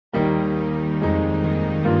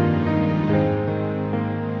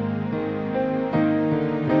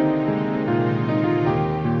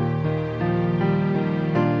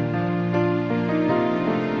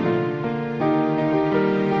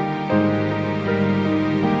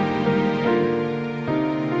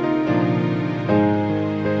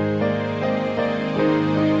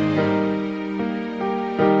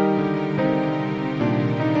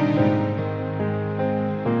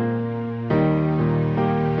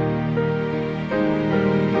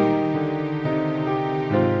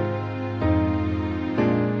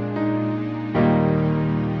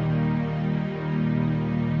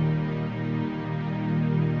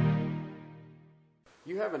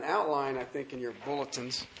think, in your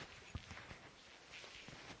bulletins.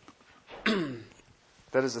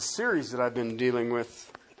 That is a series that I've been dealing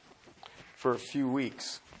with for a few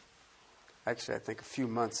weeks. Actually, I think a few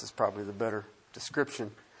months is probably the better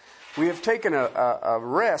description. We have taken a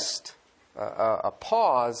rest, a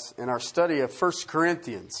pause in our study of 1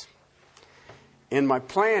 Corinthians. And my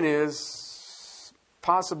plan is,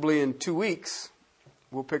 possibly in 2 weeks,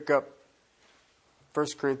 we'll pick up 1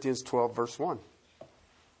 Corinthians 12, verse 1.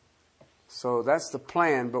 So that's the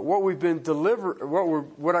plan. But what we've been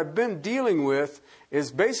what I've been dealing with is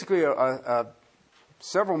basically a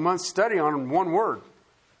several months study on one word: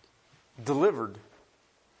 delivered.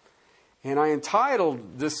 And I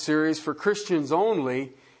entitled this series "For Christians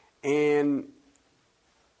Only." And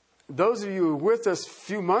those of you who were with us a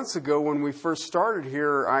few months ago when we first started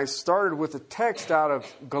here, I started with a text out of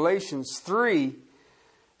Galatians 3.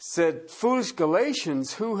 Said, "Foolish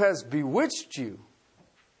Galatians, who has bewitched you?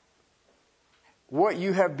 What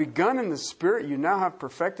you have begun in the Spirit, you now have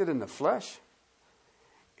perfected in the flesh."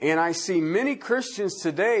 And I see many Christians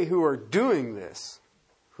today who are doing this,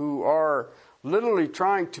 who are literally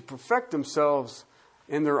trying to perfect themselves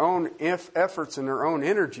in their own efforts and their own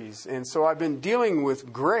energies. And so I've been dealing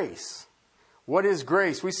with grace. What is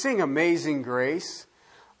grace? We sing Amazing Grace,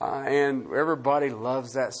 and everybody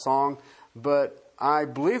loves that song, but I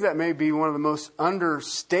believe that may be one of the most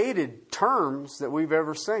understated terms that we've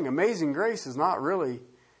ever sang. Amazing Grace does not really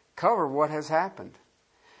cover what has happened.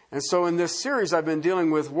 And so in this series, I've been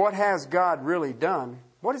dealing with what has God really done?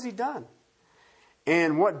 What has He done?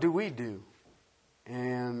 And what do we do?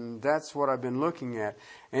 And that's what I've been looking at.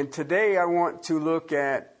 And today I want to look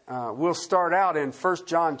at, we'll start out in 1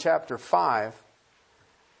 John chapter 5.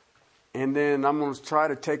 And then I'm going to try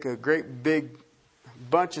to take a great big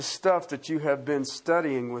bunch of stuff that you have been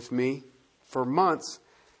studying with me for months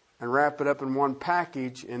and wrap it up in one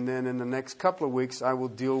package. And then in the next couple of weeks, I will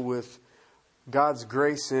deal with God's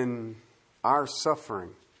grace in our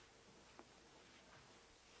suffering.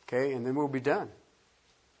 Okay, and then we'll be done.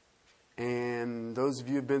 And those of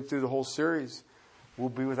you who have been through the whole series will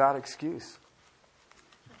be without excuse.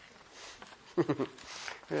 You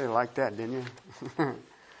like that, didn't you?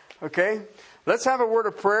 Okay, let's have a word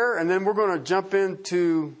of prayer, and then we're going to jump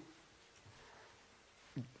into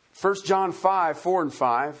 1 John 5, 4 and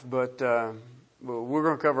 5, but we're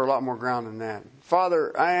going to cover a lot more ground than that.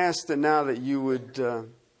 Father, I ask that now that you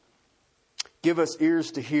would give us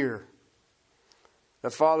ears to hear,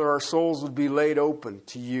 that, Father, our souls would be laid open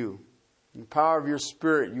to you. In the power of your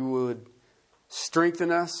Spirit, you would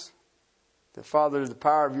strengthen us, that, Father, the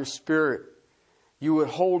power of your Spirit, you would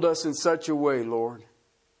hold us in such a way, Lord,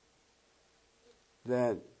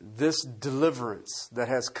 that this deliverance that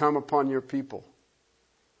has come upon your people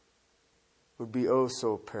would be oh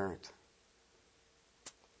so apparent.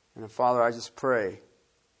 And Father, I just pray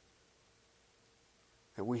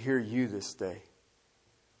that we hear you this day.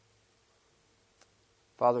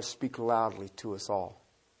 Father, speak loudly to us all,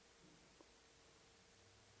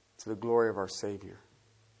 to the glory of our Savior.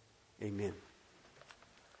 Amen.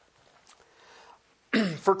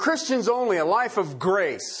 For Christians only, a life of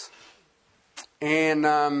grace.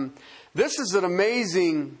 And this is an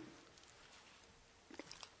amazing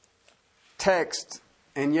text,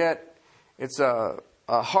 and yet it's a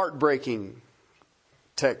heartbreaking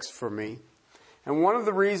text for me. And one of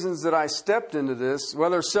the reasons that I stepped into this, well,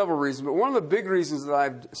 there's several reasons, but one of the big reasons that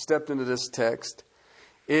I've stepped into this text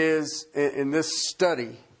is, in this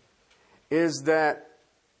study, is that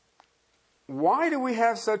why do we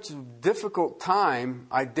have such a difficult time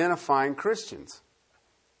identifying Christians?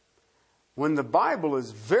 When the Bible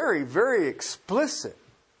is very, very explicit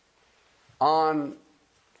on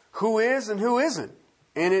who is and who isn't.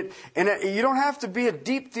 And you don't have to be a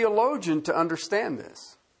deep theologian to understand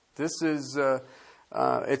this. This is,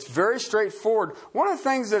 it's very straightforward. One of the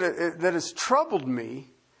things that has troubled me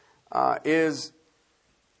is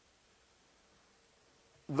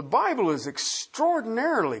the Bible is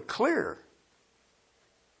extraordinarily clear.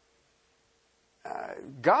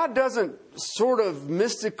 God doesn't sort of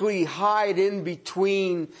mystically hide in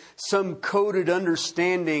between some coded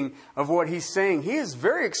understanding of what He's saying. He is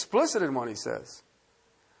very explicit in what He says.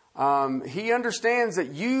 He understands that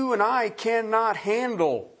you and I cannot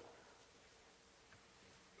handle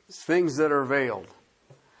things that are veiled.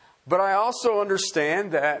 But I also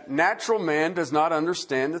understand that natural man does not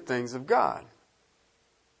understand the things of God.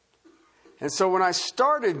 And so when I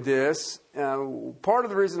started this, part of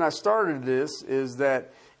the reason I started this is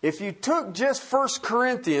that if you took just 1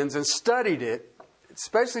 Corinthians and studied it,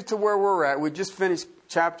 especially to where we're at, we just finished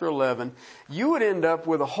chapter 11, you would end up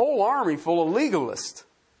with a whole army full of legalists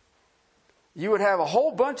you would have a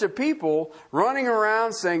whole bunch of people running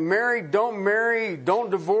around saying, marry, don't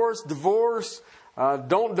divorce,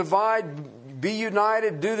 don't divide, be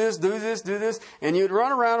united, do this, do this, do this. And you'd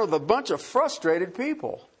run around with a bunch of frustrated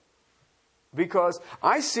people. Because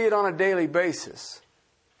I see it on a daily basis.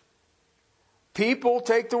 People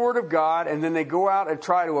take the Word of God and then they go out and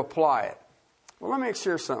try to apply it. Well, let me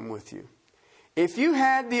share something with you. If you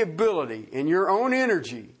had the ability in your own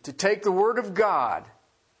energy to take the Word of God,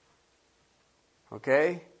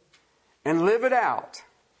 okay, and live it out,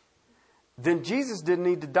 then Jesus didn't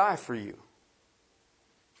need to die for you.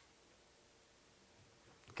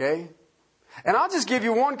 Okay? And I'll just give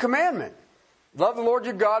you one commandment. Love the Lord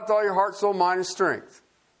your God with all your heart, soul, mind, and strength.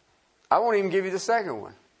 I won't even give you the second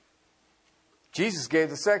one. Jesus gave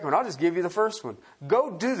the second one. I'll just give you the first one.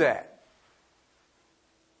 Go do that.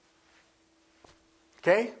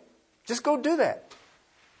 Okay? Just go do that.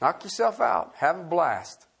 Knock yourself out. Have a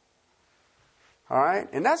blast. All right?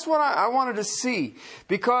 And that's what I wanted to see.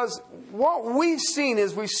 Because what we've seen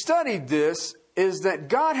as we've studied this is that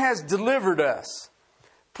God has delivered us.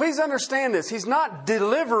 Please understand this. He's not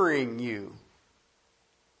delivering you.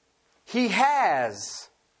 He has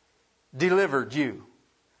delivered you.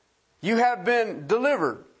 You have been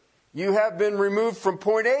delivered. You have been removed from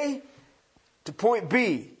point A to point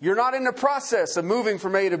B. You're not in the process of moving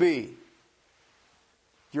from A to B.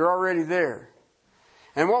 You're already there.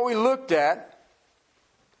 And what we looked at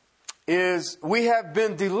is we have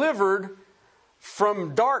been delivered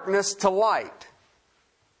from darkness to light.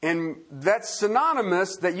 And that's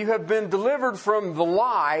synonymous that you have been delivered from the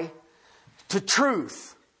lie to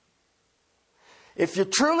truth. If you're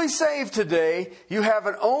truly saved today, you have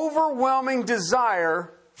an overwhelming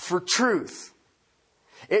desire for truth.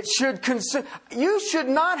 You should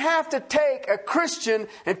not have to take a Christian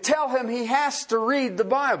and tell him he has to read the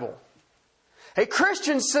Bible. A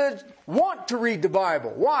Christian should want to read the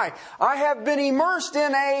Bible. Why? I have been immersed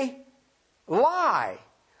in a lie.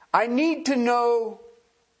 I need to know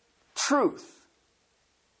truth.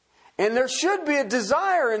 And there should be a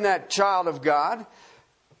desire in that child of God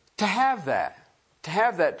to have that. To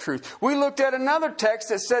have that truth. We looked at another text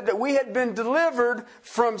that said that we had been delivered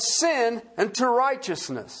from sin unto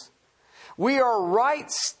righteousness. We are right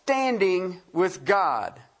standing with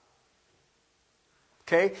God.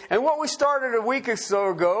 Okay? And what we started a week or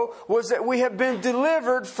so ago was that we have been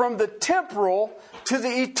delivered from the temporal to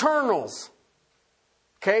the eternals.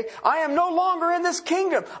 Okay? I am no longer in this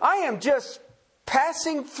kingdom. I am just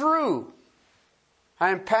passing through. I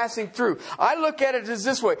am passing through. I look at it as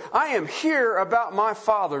this way. I am here about my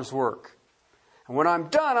Father's work. And when I'm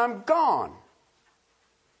done, I'm gone.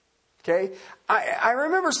 Okay? I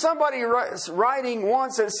remember somebody writing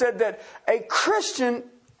once that said that a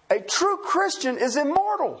true Christian is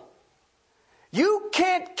immortal. You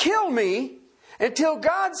can't kill me until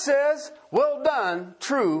God says, well done,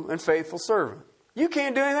 true and faithful servant. You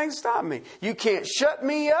can't do anything to stop me. You can't shut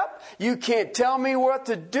me up. You can't tell me what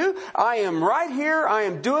to do. I am right here. I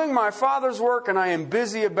am doing my Father's work and I am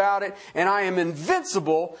busy about it. And I am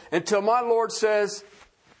invincible until my Lord says,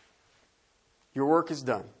 your work is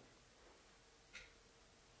done.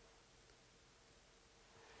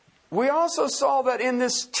 We also saw that in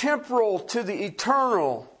this temporal to the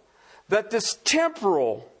eternal, that this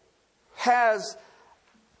temporal has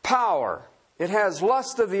power. It has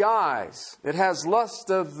lust of the eyes. It has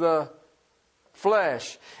lust of the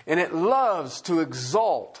flesh. And it loves to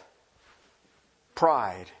exalt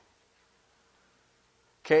pride.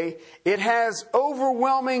 Okay? It has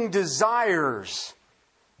overwhelming desires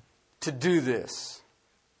to do this.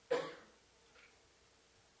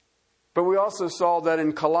 But we also saw that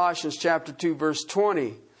in Colossians chapter 2 verse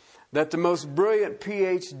 20, that the most brilliant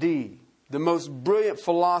PhD, the most brilliant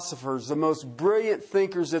philosophers, the most brilliant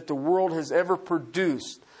thinkers that the world has ever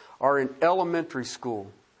produced are in elementary school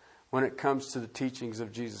when it comes to the teachings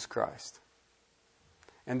of Jesus Christ.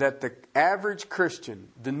 And that the average Christian,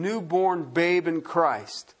 the newborn babe in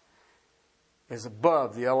Christ, is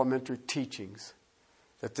above the elementary teachings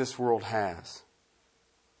that this world has.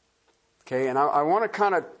 Okay, and I want to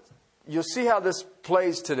kind of, you'll see how this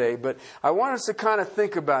plays today, but I want us to kind of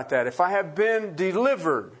think about that. If I have been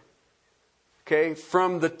delivered, okay,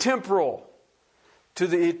 from the temporal to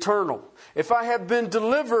the eternal. If I have been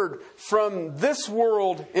delivered from this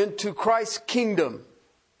world into Christ's kingdom,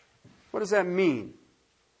 what does that mean?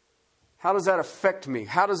 How does that affect me?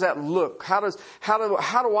 How does that look? How do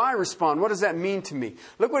I respond? What does that mean to me?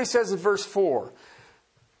 Look what he says in verse 4.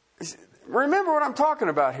 Remember what I'm talking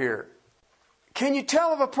about here. Can you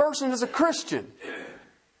tell if a person is a Christian?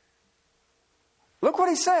 Look what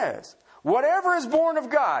he says. Whatever is born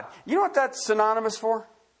of God. You know what that's synonymous for?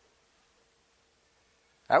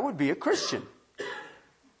 That would be a Christian.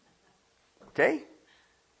 Okay?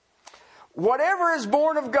 Whatever is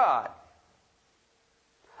born of God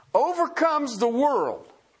overcomes the world.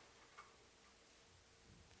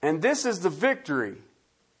 And this is the victory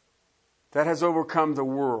that has overcome the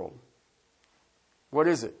world. What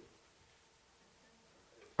is it?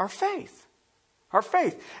 Our faith. Our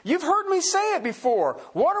faith. You've heard me say it before.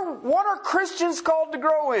 What are Christians called to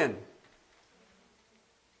grow in?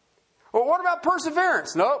 Well, what about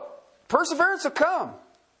perseverance? Nope. Perseverance will come.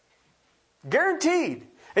 Guaranteed.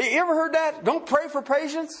 Have you ever heard that? Don't pray for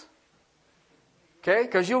patience. Okay?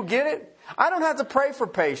 Because you'll get it. I don't have to pray for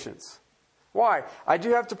patience. Why? I do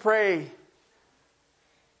have to pray,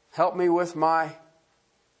 help me with my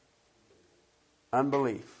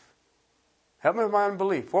unbelief. Help me with my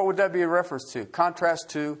unbelief. What would that be a reference to? Contrast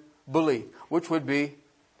to belief, which would be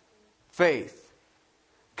faith.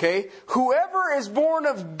 Okay? Whoever is born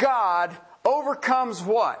of God overcomes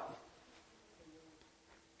what?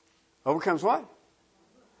 Overcomes what?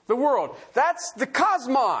 The world. That's the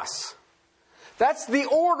cosmos. That's the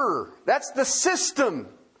order. That's the system.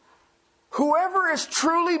 Whoever is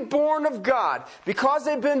truly born of God, because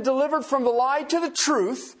they've been delivered from the lie to the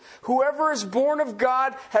truth, whoever is born of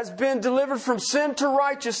God has been delivered from sin to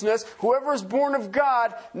righteousness. Whoever is born of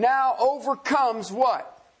God now overcomes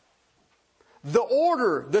what? The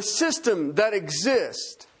order, the system that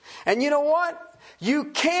exists. And you know what? You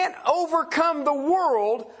can't overcome the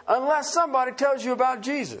world unless somebody tells you about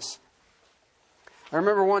Jesus. I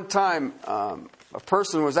remember one time a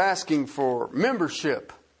person was asking for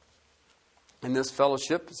membership in this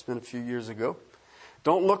fellowship. It's been a few years ago.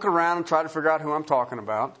 Don't look around and try to figure out who I'm talking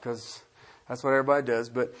about, because that's what everybody does.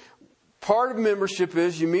 But part of membership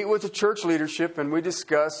is you meet with the church leadership and we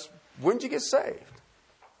discuss, when did you get saved?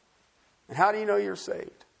 And how do you know you're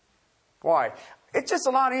saved? Why? It's just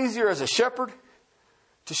a lot easier as a shepherd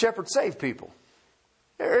to shepherd saved people.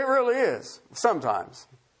 It really is, sometimes.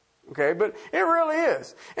 Okay, but it really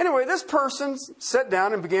is. Anyway, this person sat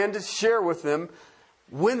down and began to share with them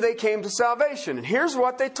when they came to salvation. And here's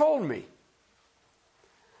what they told me.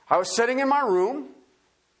 I was sitting in my room,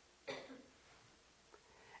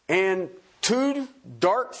 and two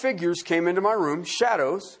dark figures came into my room,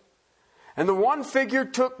 shadows. And the one figure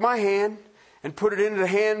took my hand and put it into the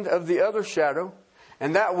hand of the other shadow.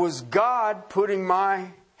 And that was God putting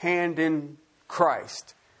my hand in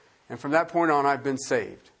Christ. And from that point on, I've been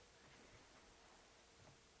saved.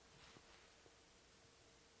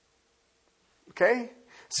 Okay?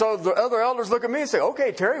 So the other elders look at me and say,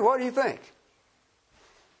 okay, Terry, what do you think?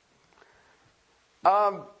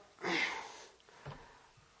 What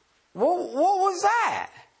was that?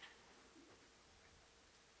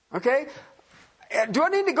 Okay? Do I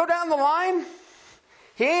need to go down the line?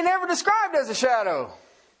 He ain't ever described as a shadow.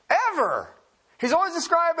 Ever. He's always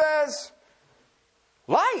described as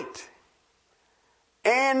light.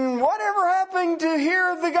 And whatever happened to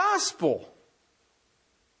hear the gospel?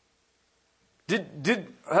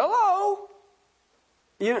 Hello?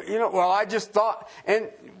 Well, I just thought, and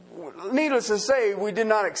needless to say, we did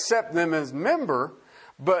not accept them as member,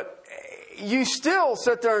 but you still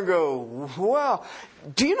sit there and go, well,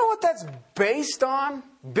 do you know what that's based on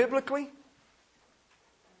biblically?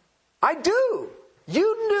 I do.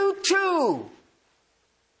 You do too.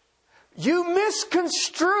 You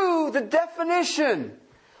misconstrue the definition.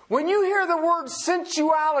 When you hear the word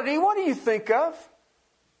sensuality, what do you think of?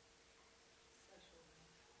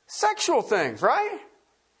 Sexual things, right?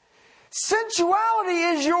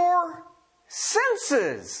 Sensuality is your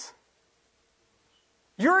senses,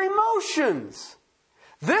 your emotions.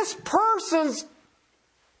 This person's,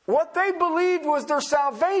 what they believed was their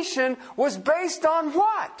salvation was based on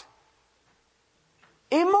what?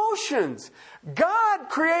 Emotions. God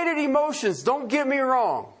created emotions, don't get me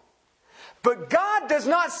wrong. But God does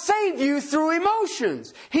not save you through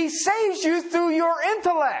emotions. He saves you through your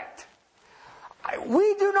intellect.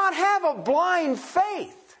 We do not have a blind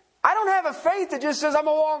faith. I don't have a faith that just says I'm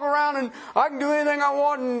going to walk around and I can do anything I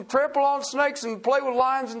want and trample on snakes and play with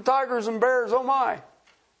lions and tigers and bears. Oh my.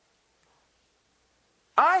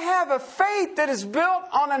 I have a faith that is built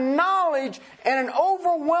on a knowledge and an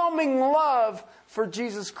overwhelming love for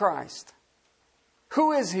Jesus Christ.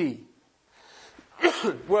 Who is He?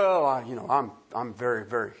 Well, I'm very,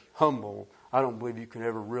 very humble. I don't believe you can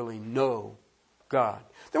ever really know God.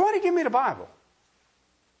 Then why did He give me the Bible?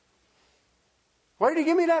 Why did He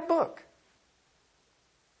give me that book?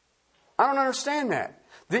 I don't understand that.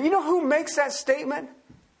 Then you know who makes that statement?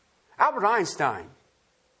 Albert Einstein.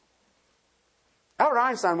 Albert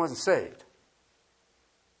Einstein wasn't saved.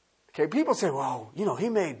 Okay, people say, well, he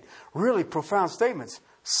made really profound statements.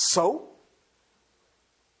 So?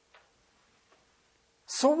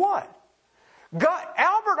 So what?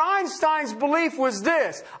 Albert Einstein's belief was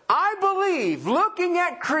this: I believe, looking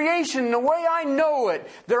at creation the way I know it,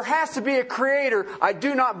 there has to be a creator. I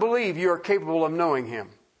do not believe you are capable of knowing him.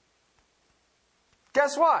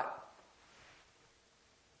 Guess what?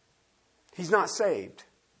 He's not saved.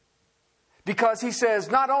 Because he says,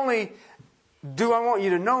 not only do I want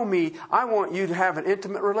you to know me, I want you to have an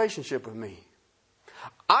intimate relationship with me.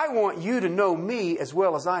 I want you to know me as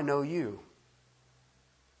well as I know you.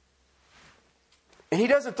 And he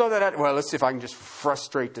doesn't throw that out, well, let's see if I can just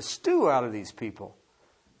frustrate the stew out of these people.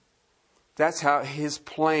 That's how his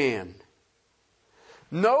plan.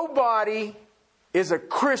 Nobody is a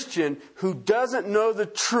Christian who doesn't know the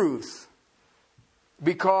truth.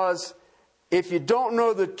 Because if you don't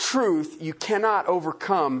know the truth, you cannot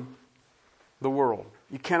overcome the world.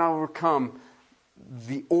 You cannot overcome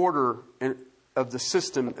the order of the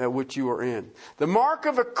system at which you are in. The mark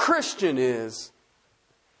of a Christian is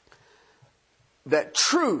that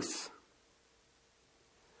truth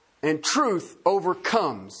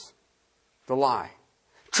overcomes the lie.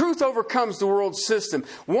 Truth overcomes the world system.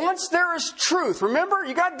 Once there is truth, remember,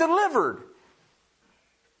 you got delivered.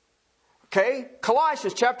 Okay?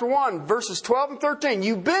 Colossians chapter 1, verses 12 and 13.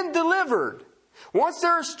 You've been delivered. Once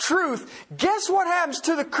there is truth, guess what happens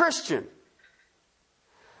to the Christian?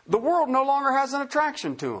 The world no longer has an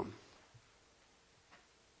attraction to him.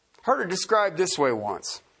 Heard it described this way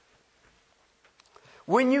once.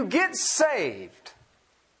 When you get saved,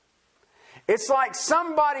 it's like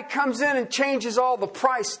somebody comes in and changes all the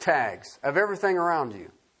price tags of everything around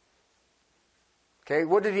you. Okay,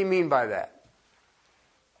 what did he mean by that?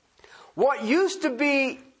 What used to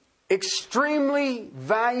be extremely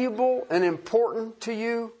valuable and important to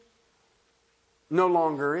you no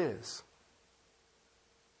longer is.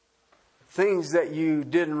 Things that you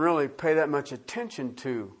didn't really pay that much attention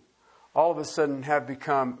to all of a sudden have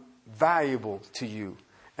become valuable to you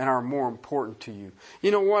and are more important to you.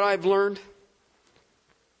 You know what I've learned?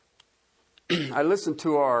 I listened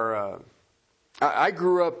to I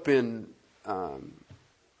grew up in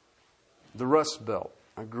the Rust Belt.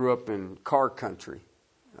 I grew up in car country.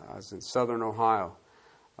 I was in southern Ohio.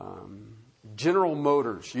 General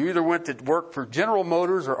Motors. You either went to work for General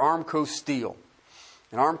Motors or Armco Steel.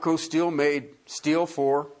 And Armco Steel made steel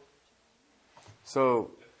for.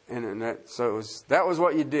 That was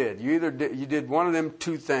what you did. You did one of them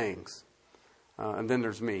two things, and then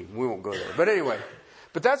there's me. We won't go there. But anyway,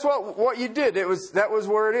 that's what you did. That was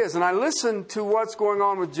where it is. And I listened to what's going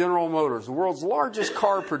on with General Motors, the world's largest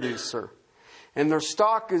car producer. And their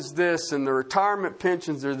stock is this, and their retirement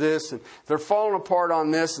pensions are this, and they're falling apart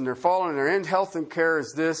on this, and their end health and care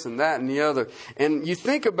is this and that and the other. And you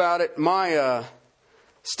think about it, my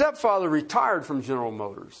stepfather retired from General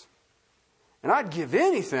Motors. And I'd give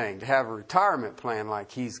anything to have a retirement plan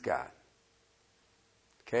like he's got.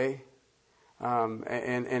 Okay?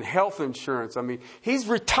 And health insurance. I mean, he's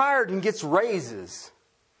retired and gets raises.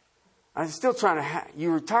 I'm still trying to...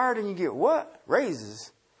 you retired and you get what?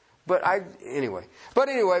 Raises. But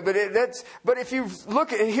if you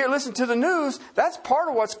look at here, listen to the news, that's part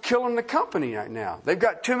of what's killing the company right now. They've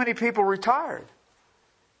got too many people retired.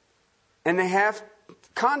 And they have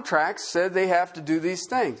contracts said they have to do these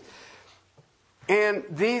things. And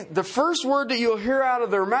the first word that you'll hear out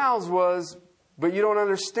of their mouths was, but you don't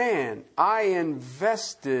understand. I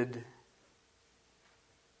invested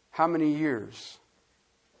how many years?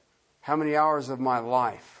 How many hours of my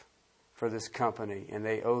life for this company, and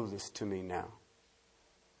they owe this to me now.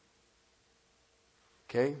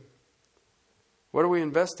 Okay? What are we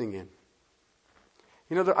investing in?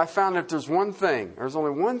 You know, I found that there's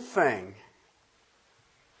only one thing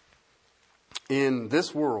in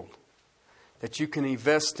this world that you can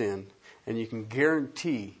invest in and you can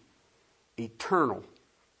guarantee eternal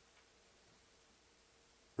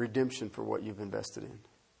redemption for what you've invested in.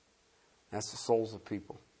 That's the souls of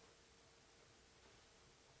people.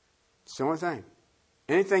 It's the only thing.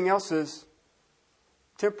 Anything else is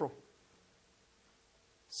temporal.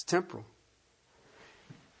 It's temporal.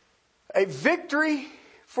 A victory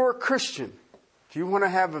for a Christian, if you want to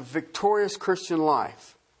have a victorious Christian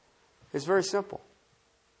life, is very simple.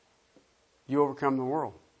 You overcome the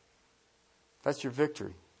world. That's your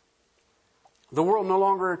victory. The world no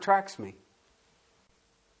longer attracts me.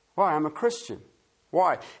 Why? I'm a Christian.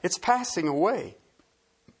 Why? It's passing away.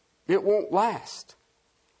 It won't last.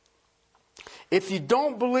 If you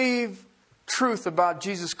don't believe truth about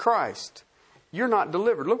Jesus Christ, you're not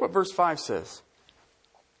delivered. Look what verse 5 says.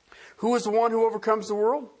 Who is the one who overcomes the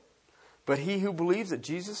world? But he who believes that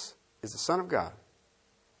Jesus is the Son of God.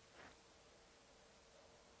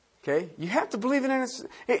 Okay? You have to believe in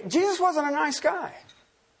it. Jesus wasn't a nice guy.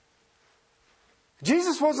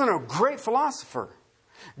 Jesus wasn't a great philosopher.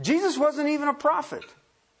 Jesus wasn't even a prophet.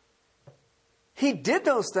 He did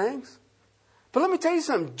those things. But let me tell you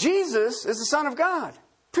something. Jesus is the Son of God.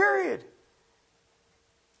 Period.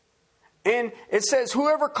 And it says,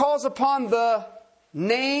 whoever calls upon the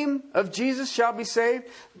name of Jesus shall be saved.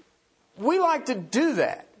 We like to do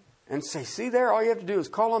that and say, see there, all you have to do is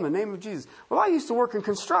call on the name of Jesus. Well, I used to work in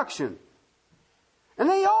construction. And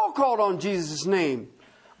they all called on Jesus' name.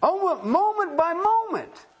 Moment by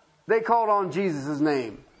moment, they called on Jesus'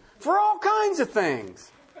 name. For all kinds of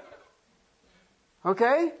things.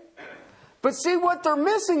 Okay? But see, what they're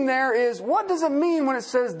missing there is, what does it mean when it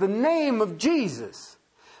says the name of Jesus?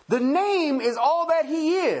 The name is all that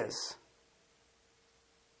He is.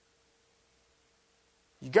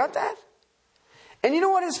 You got that? And you know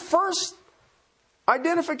what His first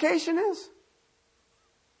identification is?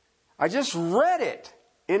 I just read it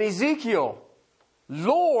in Ezekiel.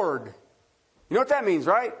 Lord. You know what that means,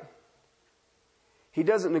 right? He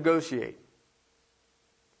doesn't negotiate.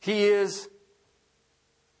 He is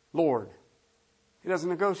Lord. He doesn't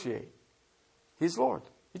negotiate. He's Lord.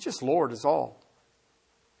 He's just Lord is all.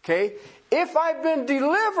 Okay? If I've been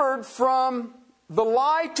delivered from the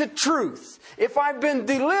lie to truth, if I've been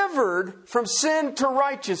delivered from sin to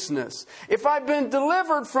righteousness, if I've been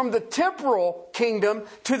delivered from the temporal kingdom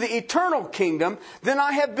to the eternal kingdom, then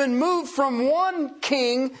I have been moved from one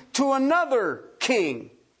king to another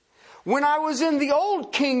king. When I was in the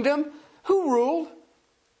old kingdom, who ruled?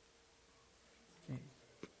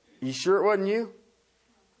 You sure it wasn't you?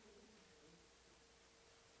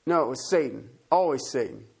 No, it was Satan. Always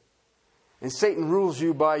Satan. And Satan rules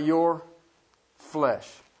you by your flesh.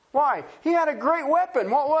 Why? He had a great weapon.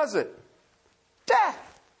 What was it?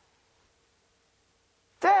 Death.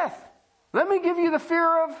 Death. Let me give you the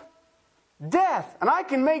fear of death. And I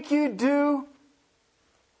can make you do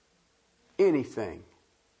anything.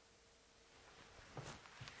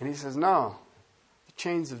 And he says, no. The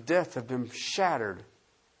chains of death have been shattered.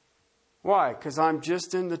 Why? Because I'm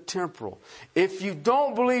just in the temporal. If you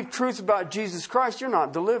don't believe truth about Jesus Christ, you're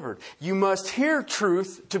not delivered. You must hear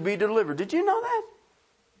truth to be delivered. Did you know that?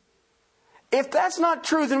 If that's not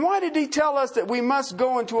true, then why did He tell us that we must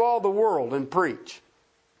go into all the world and preach?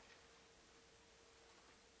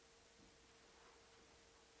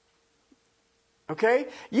 Okay?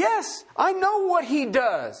 Yes, I know what He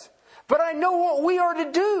does, but I know what we are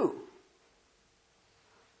to do.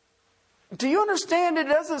 Do you understand it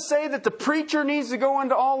doesn't say that the preacher needs to go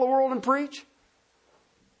into all the world and preach?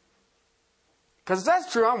 Because if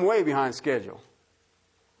that's true, I'm way behind schedule.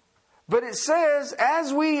 But it says,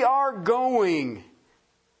 as we are going,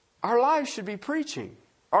 our lives should be preaching.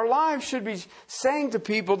 Our lives should be saying to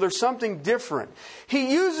people there's something different.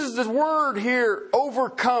 He uses the word here,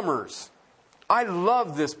 overcomers. I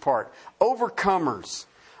love this part. Overcomers.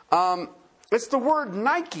 It's the word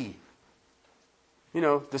Nike. You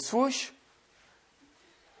know, the swoosh.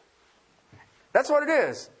 That's what it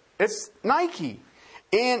is. It's Nike.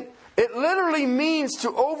 And it literally means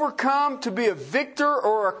to overcome, to be a victor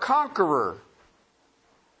or a conqueror.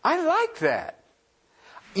 I like that.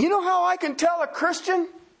 You know how I can tell a Christian?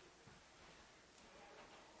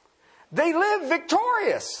 They live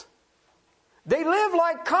victorious. They live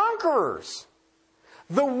like conquerors.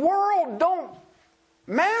 The world don't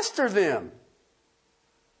master them.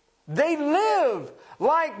 They live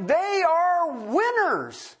like they are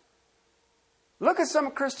winners. Look at some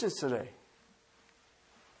Christians today.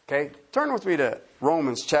 Okay, turn with me to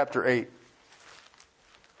Romans chapter 8.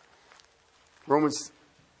 Romans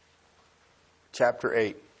chapter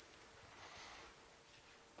 8.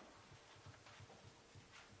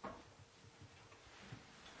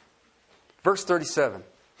 Verse 37.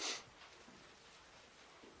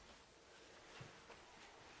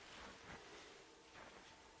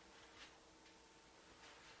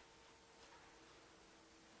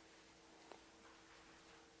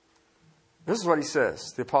 This is what he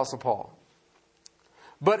says, the Apostle Paul.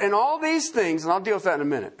 But in all these things, and I'll deal with that in a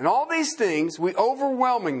minute. In all these things, we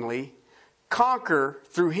overwhelmingly conquer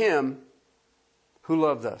through Him who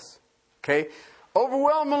loved us. Okay?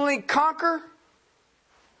 Overwhelmingly conquer,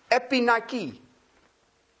 epinike. You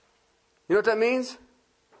know what that means?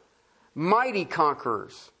 Mighty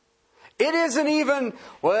conquerors. It isn't even,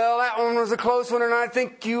 well, that one was a close one and I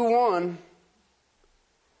think you won.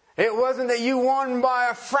 It wasn't that you won by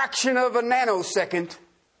a fraction of a nanosecond.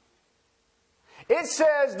 It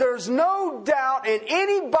says there's no doubt in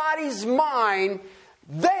anybody's mind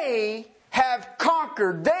they have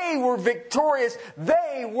conquered. They were victorious.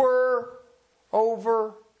 They were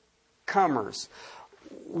overcomers.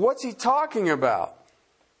 What's he talking about?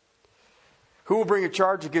 Who will bring a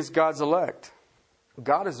charge against God's elect?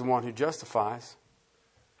 God is the one who justifies.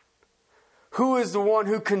 Who is the one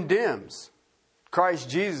who condemns? Christ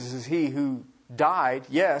Jesus is He who died,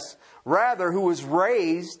 yes. Rather, who was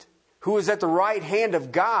raised, who is at the right hand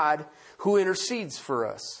of God, who intercedes for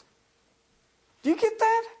us. Do you get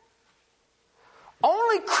that?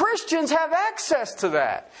 Only Christians have access to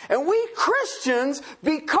that. And we Christians,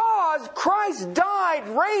 because Christ died,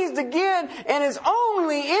 raised again, and is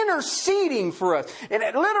only interceding for us. And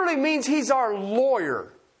it literally means He's our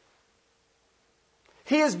lawyer.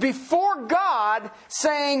 He is before God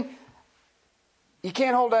saying, you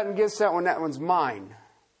can't hold that against that one, that one's mine.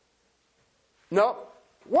 No.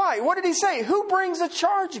 Why? What did He say? Who brings a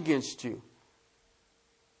charge against you?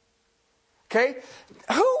 Okay?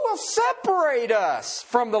 Who will separate us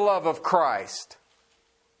from the love of Christ?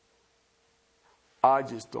 I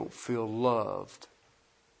just don't feel loved.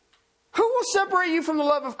 Who will separate you from the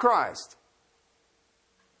love of Christ?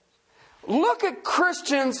 Look at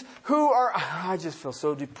Christians who are, I just feel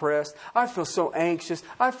so depressed. I feel so anxious.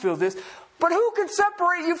 I feel this. But who can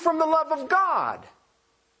separate you from the love of God?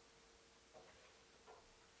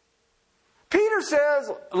 Peter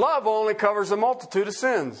says, love only covers a multitude of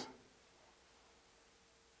sins.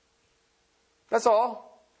 That's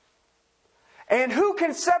all. And who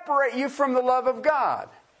can separate you from the love of God?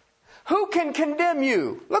 Who can condemn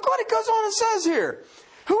you? Look what it goes on and says here.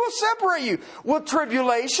 Who will separate you? Will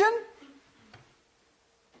tribulation?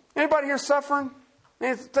 Anybody here suffering?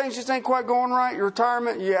 Things just ain't quite going right. Your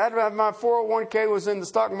retirement, you had to have my 401k was in the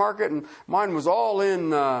stock market and mine was all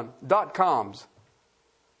in .coms.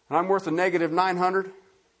 And I'm worth a negative 900.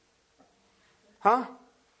 Huh?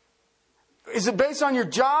 Is it based on your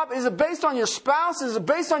job? Is it based on your spouse? Is it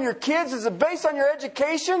based on your kids? Is it based on your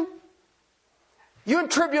education? You in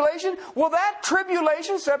tribulation? Will that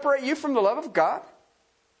tribulation separate you from the love of God?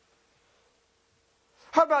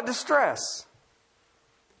 How about distress?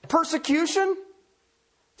 Persecution?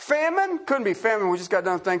 Famine? Couldn't be famine. We just got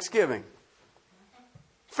done Thanksgiving.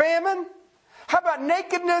 Famine? How about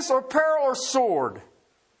nakedness or peril or sword?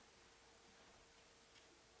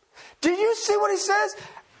 Do you see what he says?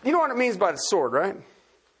 You know what it means by the sword, right?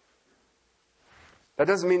 That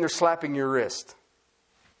doesn't mean they're slapping your wrist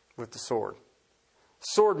with the sword.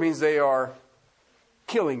 Sword means they are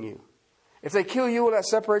killing you. If they kill you, will that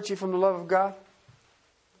separate you from the love of God?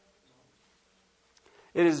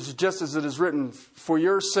 It is just as it is written, for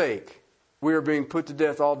your sake, we are being put to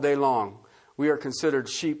death all day long. We are considered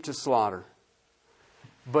sheep to slaughter.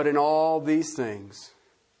 But in all these things,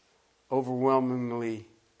 overwhelmingly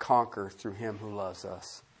conquer through Him who loves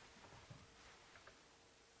us.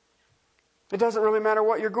 It doesn't really matter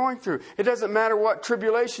what you're going through. It doesn't matter what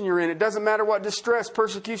tribulation you're in. It doesn't matter what distress,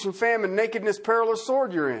 persecution, famine, nakedness, peril, or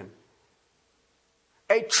sword you're in.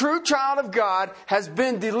 A true child of God has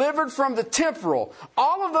been delivered from the temporal.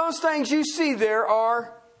 All of those things you see there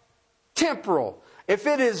are temporal. If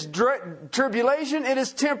it is tribulation, it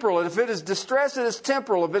is temporal. If it is distress, it is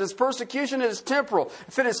temporal. If it is persecution, it is temporal.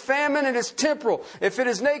 If it is famine, it is temporal. If it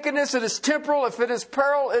is nakedness, it is temporal. If it is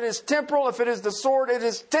peril, it is temporal. If it is the sword, it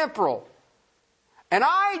is temporal. And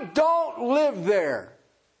I don't live there.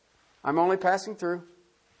 I'm only passing through.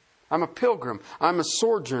 I'm a pilgrim. I'm a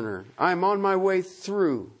sojourner. I'm on my way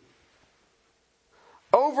through.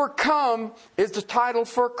 Overcome is the title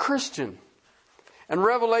for a Christian. In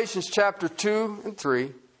Revelations chapter 2 and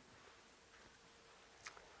 3,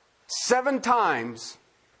 7 times,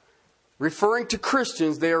 referring to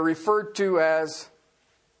Christians, they are referred to as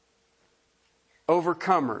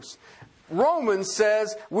overcomers. Romans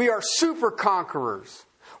says we are super conquerors.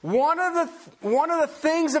 One of the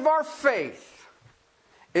things of our faith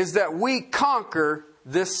is that we conquer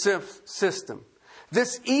this system.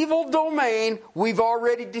 This evil domain we've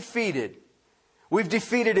already defeated. We've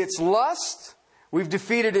defeated its lust. We've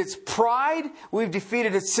defeated its pride. We've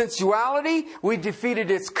defeated its sensuality. We've defeated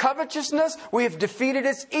its covetousness. We have defeated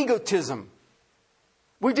its egotism.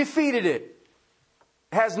 We defeated it.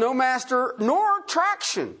 It has no master nor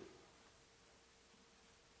traction.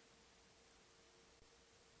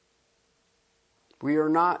 We are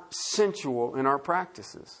not sensual in our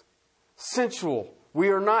practices. Sensual. We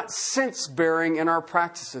are not sense-bearing in our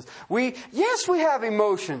practices. Yes, we have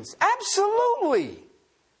emotions. Absolutely.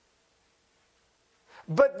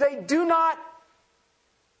 But they do not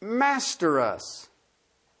master us.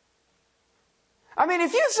 I mean,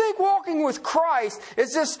 if you think walking with Christ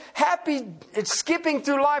is just happy, it's skipping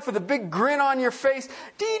through life with a big grin on your face,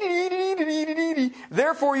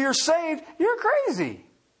 therefore you're saved, you're crazy.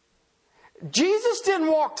 Jesus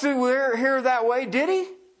didn't walk through here that way, did He?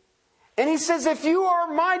 And He says, if you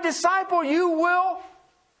are my disciple, you will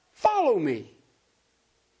follow me.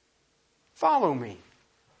 Follow me.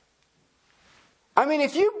 I mean,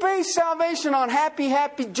 if you base salvation on happy,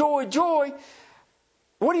 happy, joy, joy,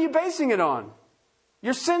 what are you basing it on?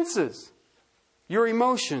 Your senses, your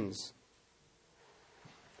emotions.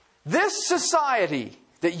 This society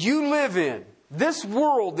that you live in, this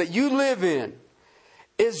world that you live in,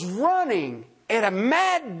 is running at a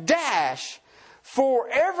mad dash for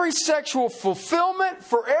every sexual fulfillment,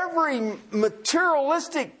 for every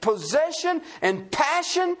materialistic possession and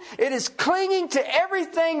passion. It is clinging to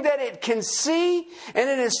everything that it can see, and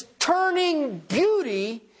it is turning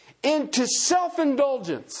beauty into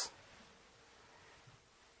self-indulgence.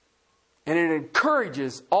 And it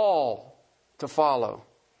encourages all to follow.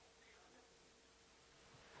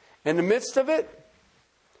 In the midst of it,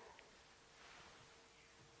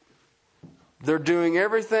 they're doing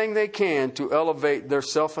everything they can to elevate their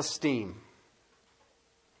self-esteem.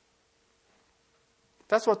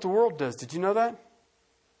 That's what the world does. Did you know that?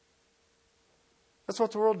 That's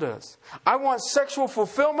what the world does. I want sexual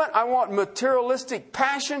fulfillment. I want materialistic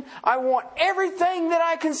passion. I want everything that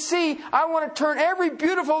I can see. I want to turn every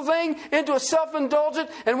beautiful thing into a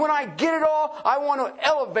self-indulgent. And when I get it all, I want to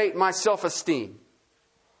elevate my self-esteem.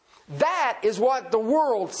 That is what the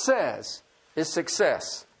world says is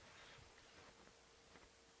success.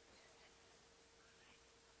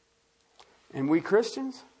 And we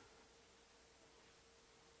Christians,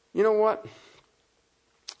 you know what?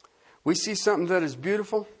 We see something that is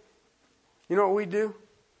beautiful. You know what we do?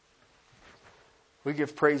 We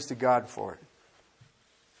give praise to God for it.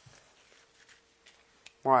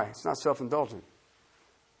 Why? It's not self-indulgent.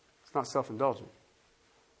 It's not self-indulgent.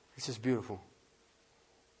 It's just beautiful.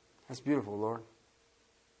 That's beautiful, Lord.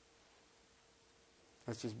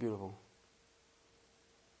 That's just beautiful.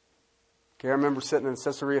 Okay, I remember sitting in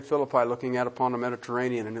Caesarea Philippi looking out upon the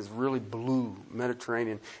Mediterranean, and it's really blue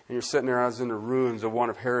Mediterranean. And you're sitting there, I was in the ruins of one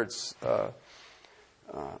of Herod's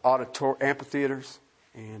amphitheaters.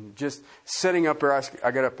 And just sitting up there, I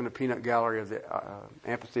got up in the peanut gallery of the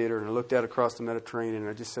amphitheater, and I looked out across the Mediterranean, and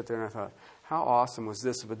I just sat there and I thought, how awesome was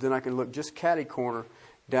this? But then I could look just catty corner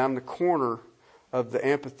down the corner of the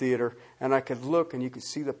amphitheater, and I could look and you could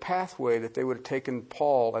see the pathway that they would have taken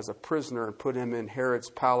Paul as a prisoner and put him in Herod's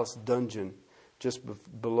palace dungeon just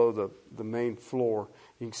below the main floor.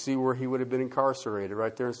 You can see where he would have been incarcerated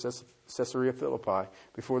right there in Caesarea Philippi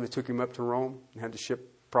before they took him up to Rome and had to ship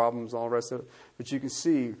problems, all the rest of it. But you can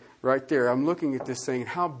see right there, I'm looking at this thing,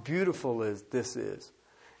 how beautiful this is.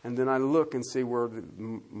 And then I look and see where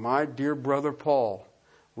my dear brother Paul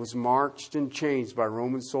was marched and changed by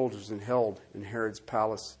Roman soldiers and held in Herod's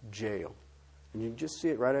palace jail. And you can just see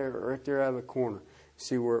it right there out of the corner.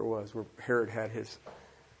 See where it was, where Herod had his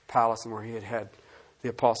palace and where he had the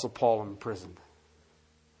Apostle Paul imprisoned.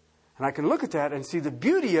 And I can look at that and see the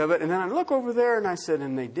beauty of it. And then I look over there and I said,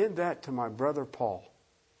 and they did that to my brother Paul.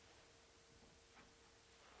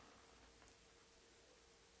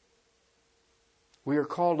 We are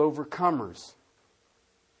called overcomers.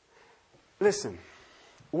 Listen.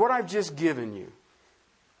 What I've just given you,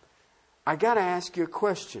 I got to ask you a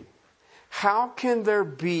question. How can there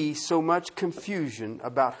be so much confusion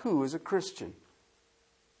about who is a Christian?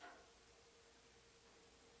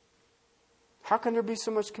 How can there be so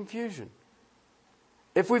much confusion?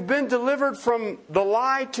 If we've been delivered from the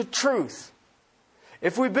lie to truth,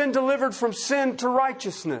 if we've been delivered from sin to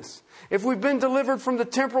righteousness, if we've been delivered from the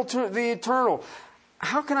temporal to the eternal,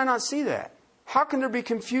 how can I not see that? How can there be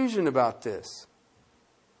confusion about this?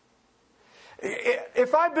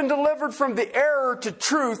 If I've been delivered from the error to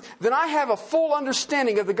truth, then I have a full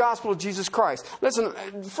understanding of the gospel of Jesus Christ. Listen,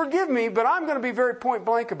 forgive me, but I'm going to be very point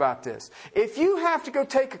blank about this. If you have to go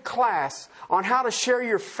take a class on how to share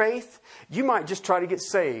your faith, you might just try to get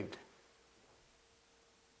saved.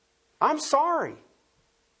 I'm sorry.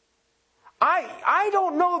 I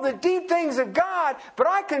don't know the deep things of God, but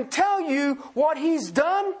I can tell you what He's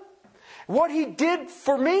done, what He did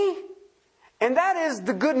for me, and that is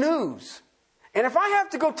the good news. And if I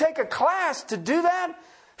have to go take a class to do that,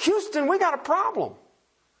 Houston, we got a problem.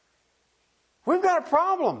 We've got a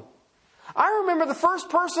problem. I remember the first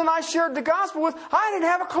person I shared the gospel with, I didn't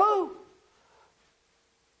have a clue.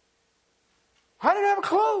 I didn't have a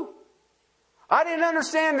clue. I didn't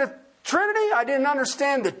understand the Trinity. I didn't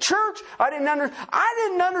understand the church. I didn't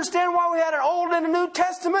understand why we had an Old and a New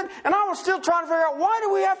Testament. And I was still trying to figure out, why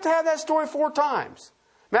do we have to have that story 4 times?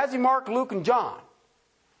 Matthew, Mark, Luke, and John.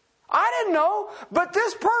 I didn't know, but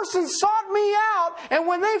this person sought me out, and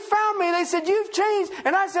when they found me, they said, you've changed.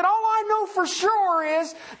 And I said, all I know for sure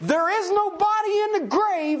is there is no body in the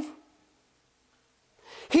grave.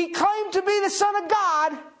 He claimed to be the Son of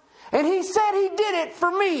God, and He said He did it for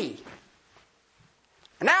me.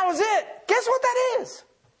 And that was it. Guess what that is?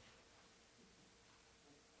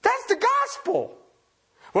 gospel.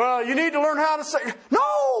 Well, you need to learn how to say.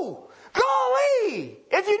 No! Golly!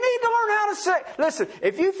 If you need to learn how to say. Listen,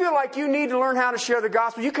 if you feel like you need to learn how to share the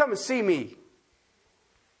gospel, you come and see me.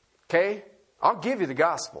 Okay? I'll give you the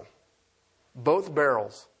gospel. Both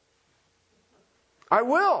barrels. I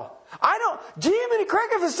will. Jiminy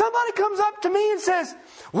Cricket, if somebody comes up to me and says,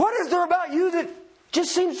 what is there about you that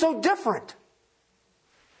just seems so different?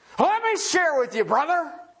 Let me share with you,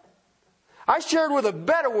 brother. I shared with a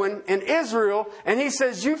Bedouin in Israel, and he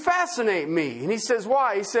says, you fascinate me. And he says,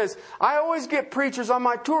 why? He says, I always get preachers on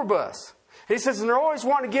my tour bus. He says, and they're always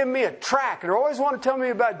wanting to give me a tract. And they always want to tell me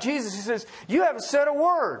about Jesus. He says, you haven't said a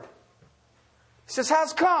word. He says,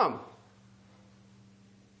 how's come?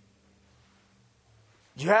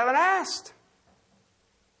 You haven't asked.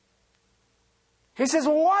 He says,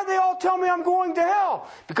 well, why do they all tell me I'm going to hell?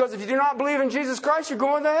 Because if you do not believe in Jesus Christ, you're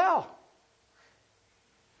going to hell.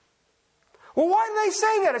 Well, why do they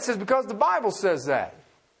say that? It says, because the Bible says that.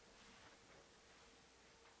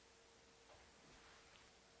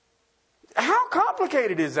 How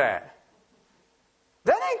complicated is that?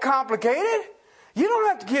 That ain't complicated. You don't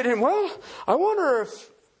have to get in, well, I wonder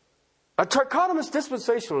if a trichotomous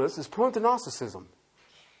dispensationalist is prone to Gnosticism.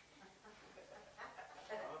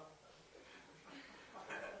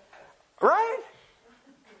 Right?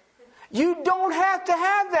 You don't have to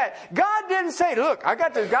have that. God didn't say, look, I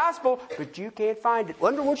got the gospel, but you can't find it.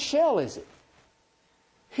 Wonder what shell is it?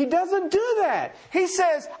 He doesn't do that. He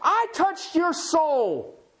says, I touched your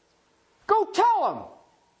soul. Go tell them.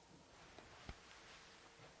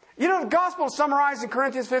 You know the gospel is summarized in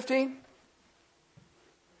Corinthians 15?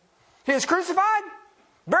 He is crucified,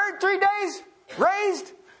 buried 3 days,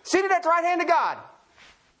 raised, seated at the right hand of God.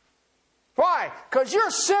 Why? Because you're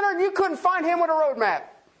a sinner and you couldn't find Him with a road map.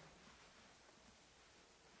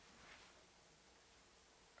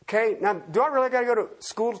 Okay, now do I really got to go to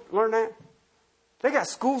school to learn that? They got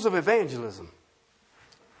schools of evangelism.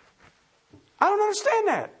 I don't understand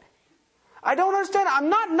that. I don't understand it. I'm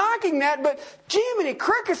not knocking that, but Jiminy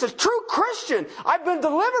Cricket's a true Christian. I've been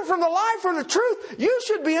delivered from the lie, from the truth. You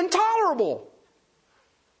should be intolerable.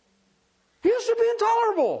 You should be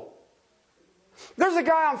intolerable. There's a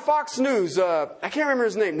guy on Fox News, I can't remember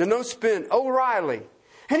his name, the No Spin, O'Reilly.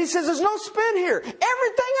 And he says, there's no spin here. Everything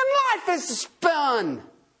in life is spun.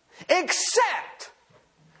 Except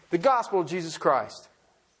the gospel of Jesus Christ.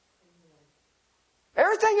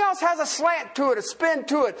 Everything else has a slant to it, a spin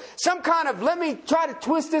to it. Some kind of, let me try to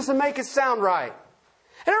twist this and make it sound right.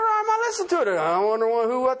 And every time I listen to it, I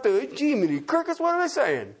wonder what the Jiminy Crickets, what are they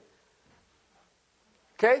saying?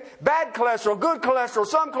 Okay? Bad cholesterol, good cholesterol,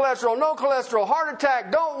 some cholesterol, no cholesterol, heart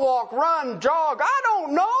attack, don't walk, run, jog. I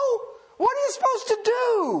don't know. What are you supposed to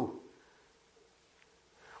do?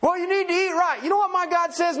 Well, you need to eat right. You know what my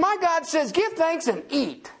God says? My God says, give thanks and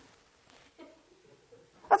eat.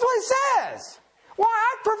 That's what He says. Why?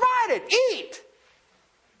 I provided. Eat.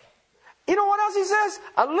 You know what else He says?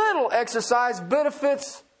 A little exercise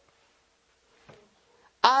benefits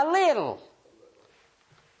a little.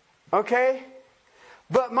 Okay?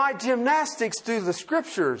 But my gymnastics through the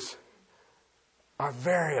Scriptures are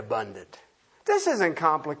very abundant. This isn't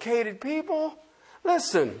complicated, people.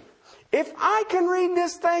 Listen, if I can read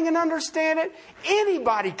this thing and understand it,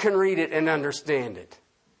 anybody can read it and understand it.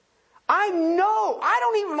 I know. I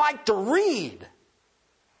don't even like to read.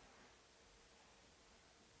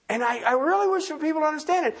 And I really wish for people to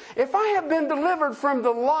understand it. If I have been delivered from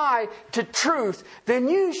the lie to truth, then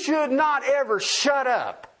you should not ever shut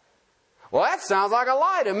up. Well, that sounds like a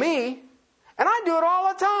lie to me. And I do it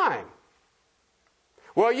all the time.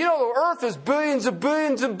 Well, you know, the earth is billions and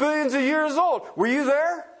billions and billions of years old. Were you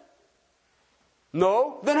there?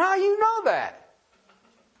 No. Then how do you know that?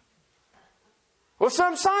 Well,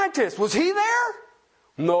 some scientist. Was he there?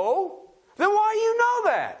 No. Then why do you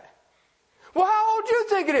know that? Well, how old do you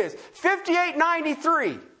think it is?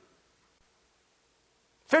 5893.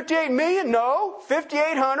 58 million? No.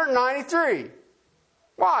 5,893.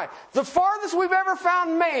 Why? The farthest we've ever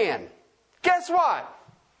found man. Guess what?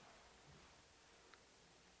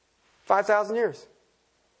 5,000 years.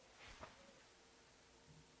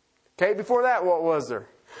 Okay, before that, what was there?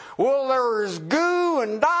 Well, there was goo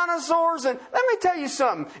and dinosaurs. And let me tell you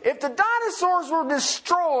something. If the dinosaurs were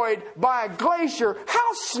destroyed by a glacier,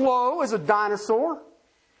 how slow is a dinosaur?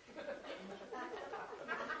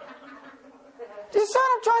 Do you see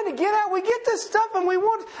what I'm trying to get at? We get this stuff and we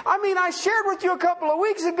want... I shared with you a couple of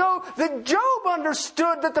weeks ago that Job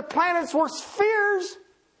understood that the planets were spheres.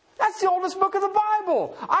 That's the oldest book of the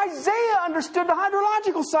Bible. Isaiah understood the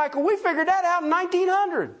hydrological cycle. We figured that out in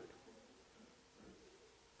 1900.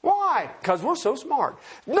 Why? Why? Because we're so smart.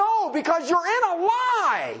 No, because you're in a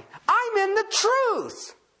lie. I'm in the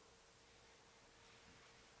truth.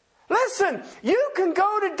 Listen, you can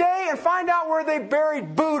go today and find out where they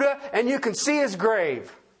buried Buddha and you can see his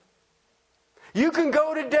grave. You can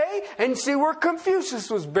go today and see where Confucius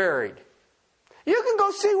was buried. You can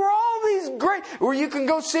go see where all these great, or you can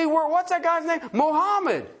go see where, what's that guy's name?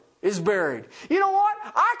 Muhammad is buried. You know what?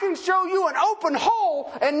 I can show you an open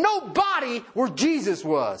hole and no body where Jesus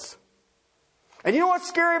was. And you know what's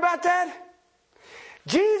scary about that?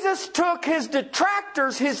 Jesus took his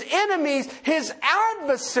detractors, his enemies, his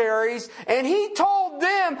adversaries, and he told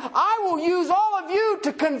them, I will use all of you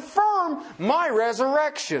to confirm my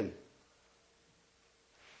resurrection.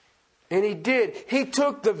 And he did. He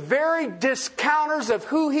took the very discounters of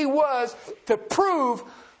who he was to prove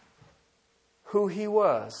who he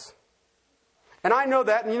was. And I know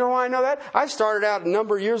that. And you know why I know that? I started out a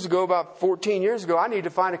number of years ago, about 14 years ago. I needed to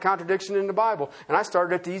find a contradiction in the Bible. And I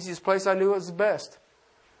started at the easiest place I knew was the best.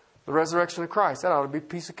 The resurrection of Christ. That ought to be a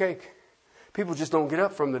piece of cake. People just don't get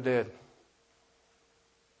up from the dead.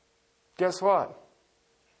 Guess what?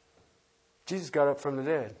 Jesus got up from the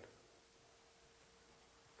dead.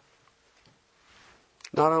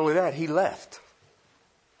 Not only that, he left.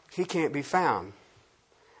 He can't be found.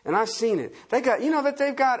 And I've seen it. They got, you know that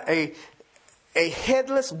they've got a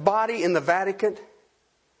headless body in the Vatican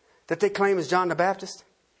that they claim is John the Baptist?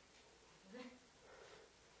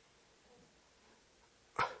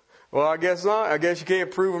 Well, I guess not. I guess you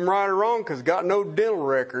can't prove him right or wrong because he's got no dental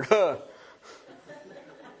record.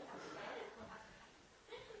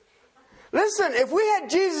 Listen, if we had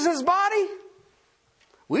Jesus' body,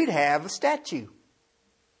 we'd have a statue.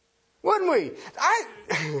 Wouldn't we?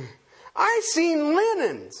 I seen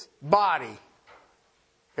Lenin's body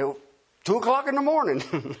at 2 o'clock in the morning.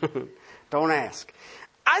 Don't ask.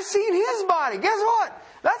 I seen his body. Guess what?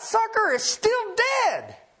 That sucker is still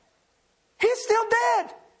dead. He's still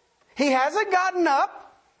dead. He hasn't gotten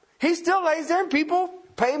up. He still lays there and people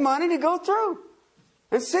pay money to go through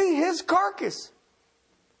and see his carcass.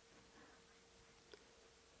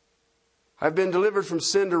 I've been delivered from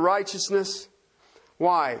sin to righteousness.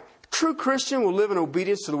 Why? True Christian will live in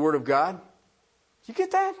obedience to the Word of God. You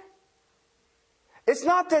get that? It's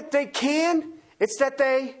not that they can, it's that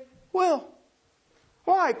they will.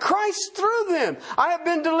 Why? Christ through them. I have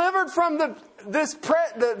been delivered from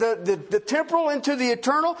the temporal into the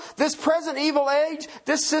eternal, this present evil age,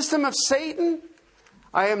 this system of Satan.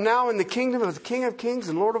 I am now in the kingdom of the King of Kings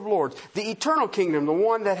and Lord of Lords. The eternal kingdom, the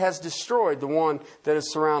one that has destroyed the one that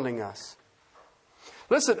is surrounding us.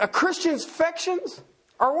 Listen, a Christian's affections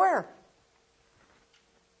are where?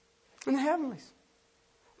 In the heavenlies.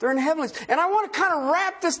 They're in the heavenlies. And I want to kind of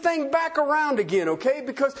wrap this thing back around again, okay?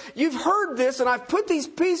 Because you've heard this and I've put these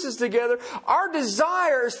pieces together. Our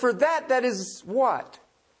desire is for that is what?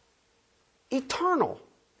 Eternal.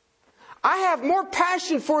 I have more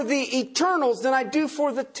passion for the eternals than I do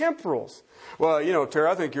for the temporals. Well, you know, Terry,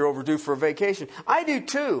 I think you're overdue for a vacation. I do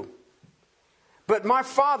too. But my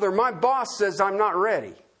father, my boss says I'm not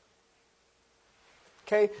ready.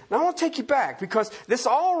 Okay, now I want to take you back because this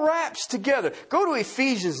all wraps together. Go to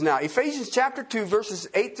Ephesians now. Ephesians chapter 2, verses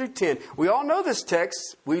 8 through 10. We all know this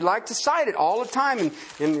text. We like to cite it all the time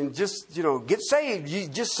and just, you know, get saved. You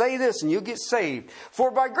just say this and you'll get saved.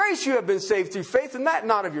 For by grace you have been saved through faith, and that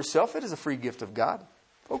not of yourself. It is a free gift of God.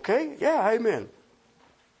 Okay, yeah, amen.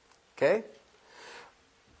 Okay.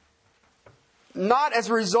 Not as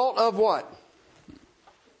a result of what?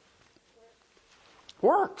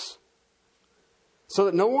 Works. So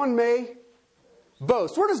that no one may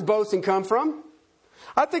boast. Where does boasting come from?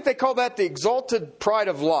 I think they call that the exalted pride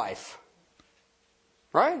of life.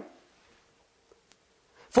 Right?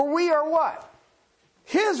 For we are what?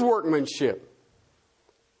 His workmanship.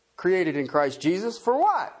 Created in Christ Jesus. For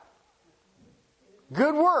what?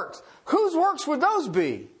 Good works. Whose works would those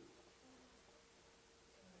be?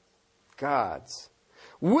 God's.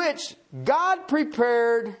 Which God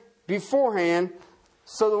prepared beforehand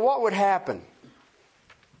so that what would happen?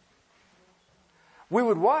 We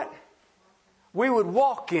would what? We would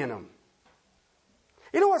walk in them.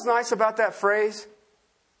 You know what's nice about that phrase?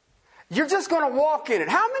 You're just going to walk in it.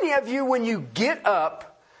 How many of you, when you get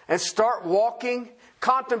up and start walking,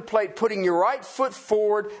 contemplate putting your right foot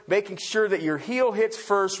forward, making sure that your heel hits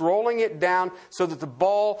first, rolling it down so that the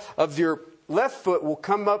ball of your left foot will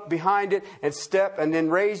come up behind it and step, and then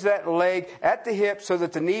raise that leg at the hip so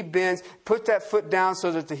that the knee bends, put that foot down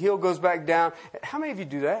so that the heel goes back down. How many of you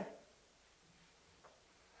do that?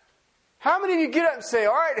 How many of you get up and say,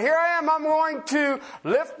 all right, here I am, I'm going to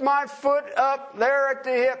lift my foot up there at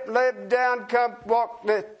the hip, lay it down, come walk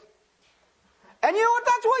this. And And you know what?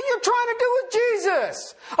 That's what you're trying to do with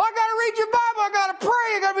Jesus. I got to read your Bible. I got to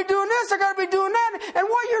pray. I got to be doing this. I got to be doing that. And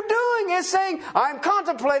what you're doing is saying, I'm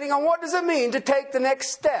contemplating on what does it mean to take the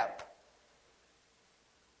next step.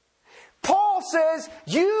 Paul says,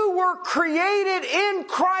 you were created in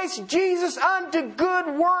Christ Jesus unto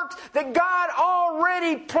good works that God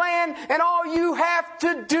already planned, and all you have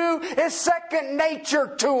to do is second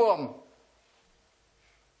nature to them.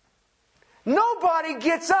 Nobody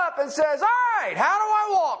gets up and says, all right, how do I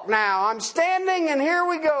walk now? I'm standing and here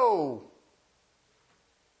we go.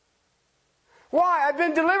 Why? I've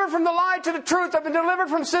been delivered from the lie to the truth. I've been delivered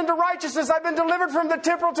from sin to righteousness. I've been delivered from the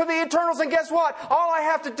temporal to the eternals. And guess what? All I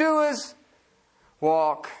have to do is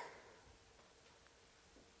walk.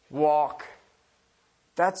 Walk.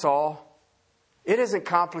 That's all. It isn't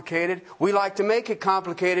complicated. We like to make it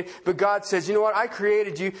complicated. But God says, you know what? I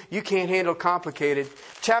created you. You can't handle complicated.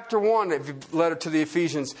 Chapter 1 of the letter to the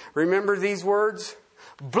Ephesians. Remember these words?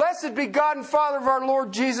 Blessed be God and Father of our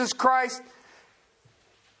Lord Jesus Christ.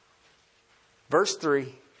 Verse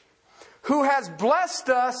 3. Who has blessed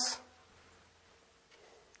us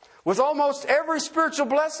with almost every spiritual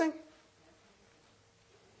blessing?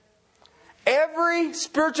 Every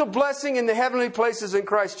spiritual blessing in the heavenly places in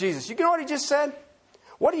Christ Jesus. You know what he just said?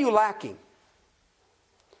 What are you lacking?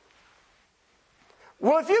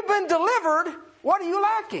 Well, if you've been delivered, what are you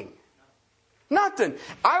lacking? Nothing.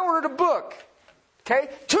 I ordered a book. Okay?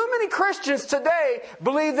 Too many Christians today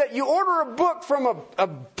believe that you order a book from a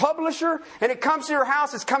publisher and it comes to your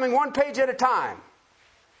house, it's coming one page at a time.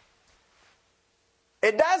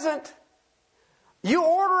 It doesn't. You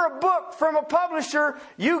order a book from a publisher,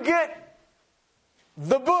 you get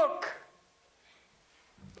the book.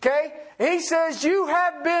 Okay? And he says you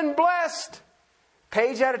have been blessed.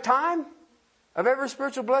 Page at a time of every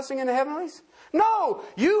spiritual blessing in the heavenlies? No,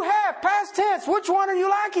 you have. Past tense. Which one are you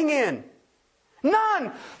lacking in?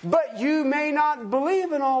 None. But you may not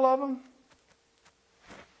believe in all of them.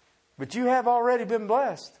 But you have already been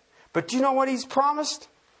blessed. But do you know what he's promised?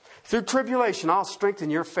 Through tribulation, I'll strengthen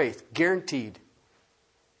your faith. Guaranteed.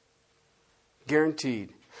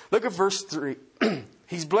 Guaranteed. Look at verse 3.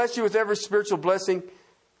 He's blessed you with every spiritual blessing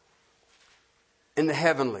in the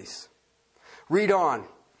heavenlies. Read on.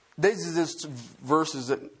 These are just verses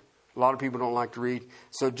that a lot of people don't like to read.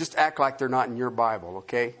 So just act like they're not in your Bible,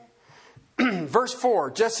 okay? Verse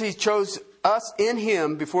 4. Just as he chose us in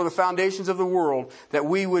him before the foundations of the world, that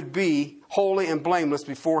we would be holy and blameless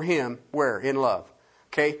before him. Where? In love.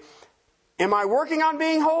 Okay? Am I working on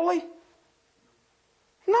being holy?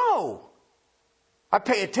 No. I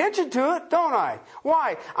pay attention to it, don't I?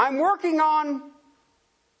 Why? I'm working on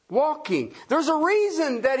walking. There's a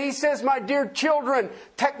reason that he says, my dear children,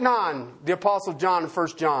 teknon, the Apostle John in 1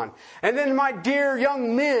 John. And then my dear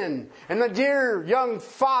young men and the dear young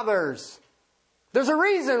fathers. There's a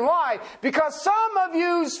reason why. Because some of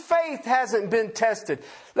you's faith hasn't been tested.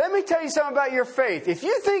 Let me tell you something about your faith. If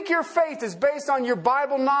you think your faith is based on your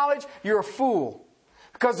Bible knowledge, you're a fool.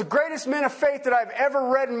 Because the greatest men of faith that I've ever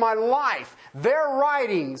read in my life, their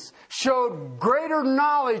writings showed greater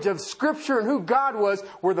knowledge of Scripture and who God was,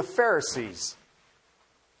 were the Pharisees.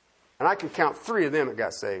 And I can count 3 of them that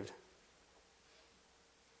got saved.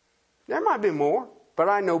 There might be more, but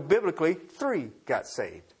I know biblically 3 got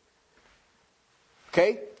saved.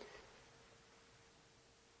 Okay?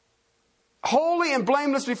 Holy and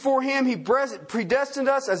blameless before him, he predestined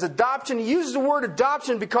us as adoption. He uses the word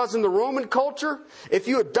adoption because in the Roman culture, if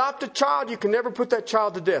you adopt a child, you can never put that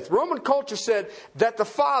child to death. Roman culture said that the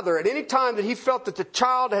father, at any time that he felt that the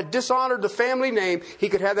child had dishonored the family name, he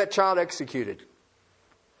could have that child executed.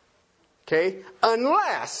 Okay?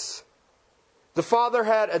 Unless the father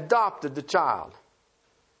had adopted the child.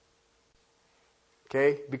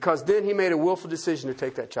 Okay? Because then he made a willful decision to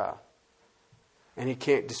take that child. And he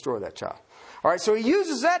can't destroy that child. All right, so he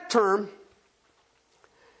uses that term,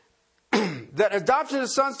 that adoption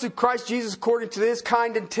of sons through Christ Jesus according to his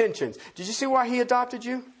kind intentions. Did you see why he adopted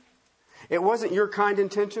you? It wasn't your kind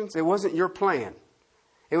intentions. It wasn't your plan.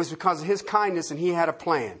 It was because of his kindness and he had a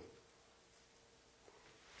plan.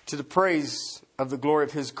 To the praise of the glory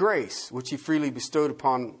of his grace, which he freely bestowed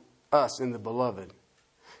upon us in the beloved.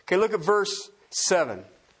 Okay, look at verse 7.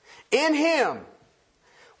 In him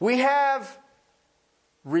we have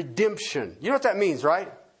redemption. You know what that means,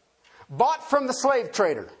 right? Bought from the slave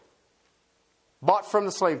trader. Bought from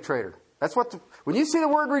the slave trader. That's what when you see the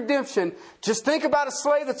word redemption, just think about a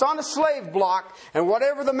slave that's on the slave block, and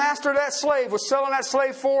whatever the master of that slave was selling that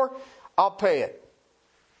slave for, I'll pay it.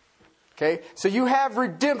 Okay? So you have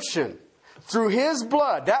redemption through his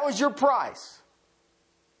blood. That was your price.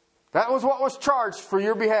 That was what was charged for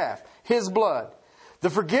your behalf. His blood. The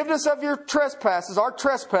forgiveness of your trespasses, our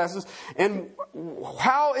trespasses. And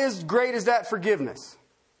how great is that forgiveness?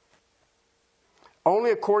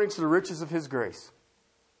 Only according to the riches of His grace.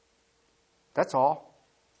 That's all.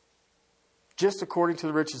 Just according to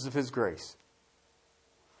the riches of His grace.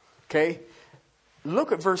 Okay?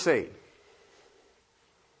 Look at verse 8.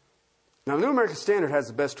 Now, the New American Standard has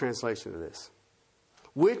the best translation of this.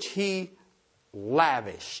 Which He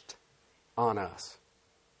lavished on us.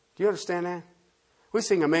 Do you understand that? We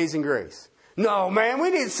sing Amazing Grace. No, man,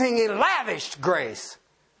 we need to sing lavished grace.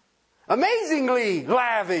 Amazingly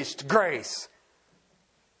lavished grace.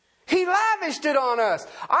 He lavished it on us.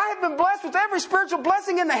 I have been blessed with every spiritual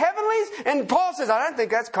blessing in the heavenlies. And Paul says, I don't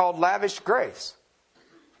think that's called lavish grace.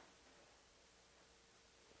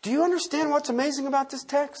 Do you understand what's amazing about this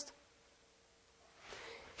text?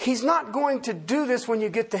 He's not going to do this when you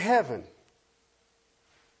get to heaven.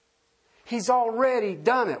 He's already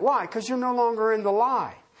done it. Why? Because you're no longer in the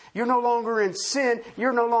lie. You're no longer in sin.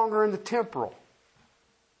 You're no longer in the temporal.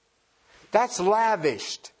 That's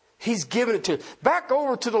lavished. He's given it to you. Back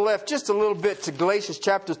over to the left just a little bit to Galatians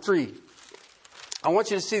chapter 3. I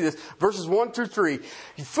want you to see this. Verses 1 through 3.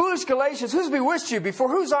 You foolish Galatians, who's bewitched you? Before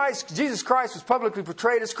whose eyes Jesus Christ was publicly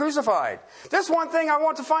portrayed as crucified? That's one thing I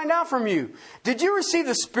want to find out from you. Did you receive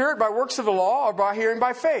the Spirit by works of the law or by hearing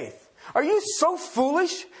by faith? Are you so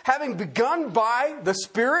foolish, having begun by the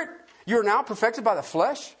Spirit, you're now perfected by the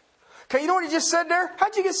flesh? Okay, you know what he just said there?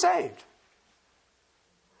 How'd you get saved?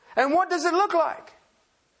 And what does it look like?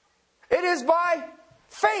 It is by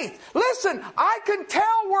faith. Listen, I can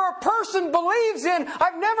tell where a person believes in.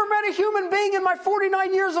 I've never met a human being in my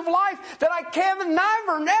 49 years of life that I can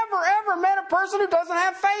never met a person who doesn't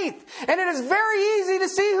have faith. And it is very easy to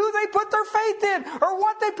see who they put their faith in or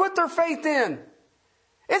what they put their faith in.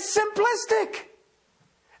 It's simplistic.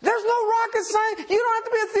 There's no rocket science. You don't have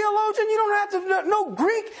to be a theologian. You don't have to know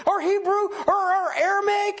Greek or Hebrew or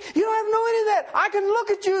Aramaic. You don't have to know any of that. I can look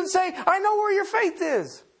at you and say, I know where your faith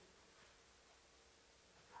is.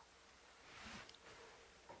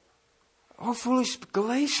 Oh, foolish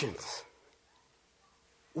Galatians.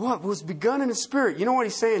 What was begun in the Spirit? You know what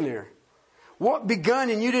he's saying there? What begun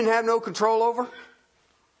and you didn't have no control over?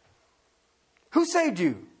 Who saved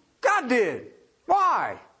you? God did.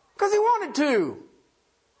 Why? Because He wanted to.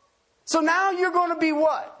 So now you're going to be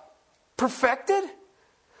what? Perfected?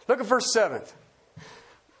 Look at verse 7.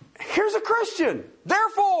 Here's a Christian.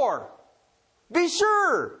 Therefore, be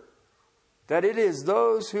sure that it is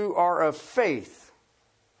those who are of faith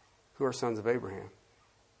who are sons of Abraham.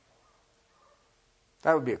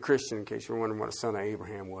 That would be a Christian, in case you're wondering what a son of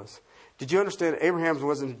Abraham was. Did you understand that Abraham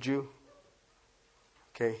wasn't a Jew?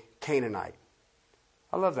 Okay, Canaanite.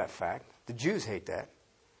 I love that fact. The Jews hate that.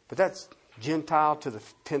 But that's Gentile to the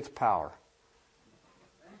 10th power.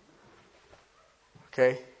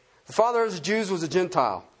 Okay? The father of the Jews was a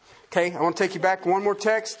Gentile. Okay, I want to take you back one more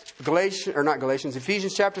text.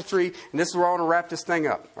 Ephesians chapter 3. And this is where I want to wrap this thing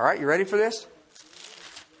up. All right, you ready for this?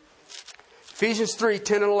 Ephesians 3,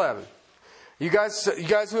 10 and 11. You guys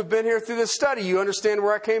who have been here through this study, you understand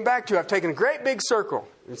where I came back to. I've taken a great big circle.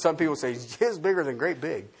 And some people say, it's bigger than great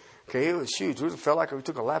big. Okay, it was huge. It felt like we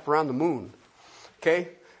took a lap around the moon. Okay?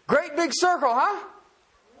 Great big circle, huh?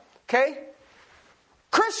 Okay?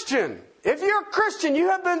 Christian. If you're a Christian, you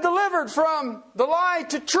have been delivered from the lie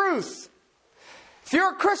to truth. If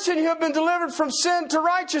you're a Christian, you have been delivered from sin to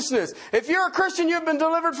righteousness. If you're a Christian, you have been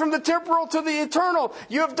delivered from the temporal to the eternal.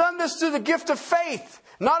 You have done this through the gift of faith.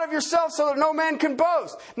 Not of yourself, so that no man can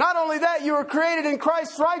boast. Not only that, you were created in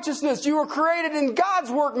Christ's righteousness. You were created in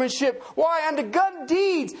God's workmanship. Why? Unto good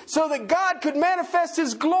deeds, so that God could manifest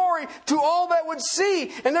His glory to all that would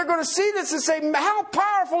see. And they're going to see this and say, how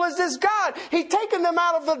powerful is this God? He's taken them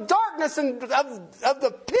out of the darkness and of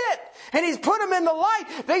the pit, and He's put them in the light.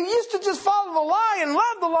 They used to just follow the lie and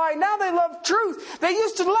love the lie. Now they love truth. They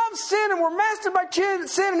used to love sin and were mastered by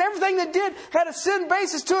sin, and everything they did had a sin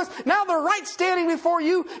basis to us. Now they're right standing before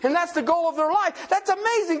you. And that's the goal of their life. That's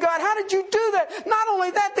amazing, God. How did you do that? Not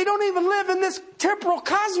only that, they don't even live in this temporal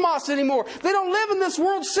cosmos anymore. They don't live in this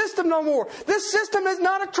world system no more. This system is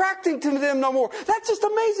not attracting to them no more. That's just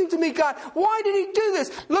amazing to me, God. Why did He do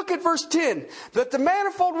this? Look at verse 10. That the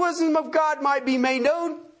manifold wisdom of God might be made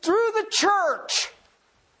known through the church.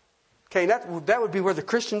 Okay, that would be where the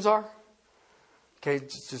Christians are. Okay,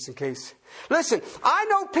 just in case. Listen, I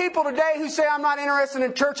know people today who say, I'm not interested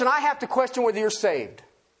in church, and I have to question whether you're saved.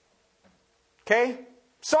 Okay?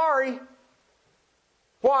 Sorry.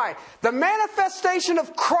 Why? The manifestation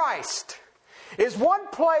of Christ is one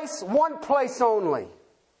place only.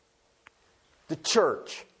 The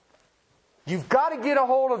church. You've got to get a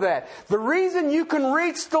hold of that. The reason you can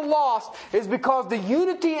reach the lost is because the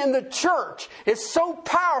unity in the church is so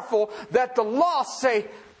powerful that the lost say,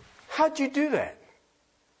 how'd you do that?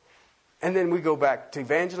 And then we go back to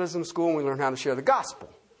evangelism school and we learn how to share the gospel.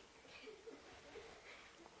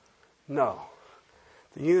 No.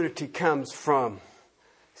 The unity comes from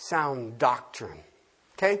sound doctrine.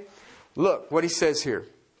 Okay? Look what he says here.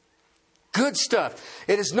 Good stuff.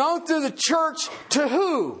 It is known through the church to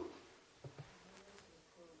who?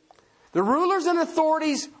 The rulers and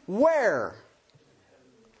authorities where?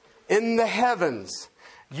 In the heavens.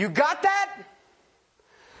 You got that?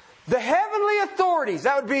 The heavenly authorities.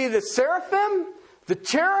 That would be the seraphim, the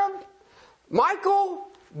cherub, Michael,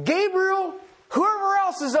 Gabriel, whoever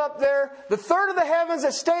else is up there, the third of the heavens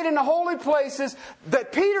that stayed in the holy places,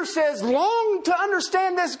 that Peter says long to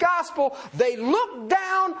understand this gospel, they look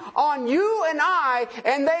down on you and I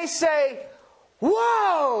and they say,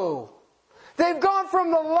 whoa! They've gone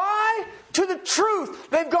from the lie to the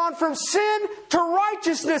truth. They've gone from sin to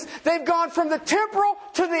righteousness. They've gone from the temporal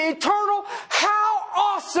to the eternal. How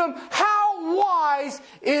awesome, how wise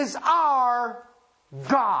is our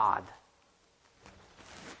God?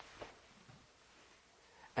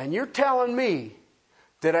 And you're telling me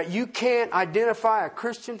that you can't identify a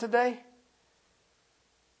Christian today?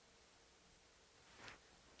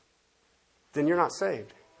 Then you're not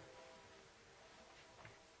saved.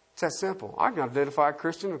 It's that simple. I can identify a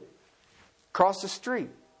Christian across the street.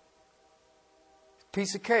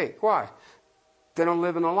 Piece of cake. Why? They don't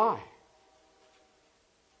live in a lie.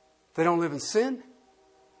 They don't live in sin.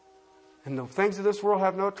 And the things of this world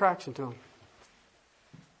have no attraction to them.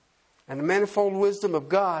 And the manifold wisdom of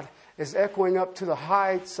God is echoing up to the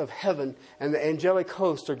heights of heaven. And the angelic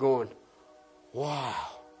hosts are going, wow.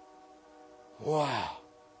 Wow.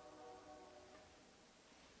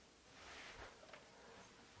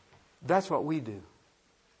 That's what we do.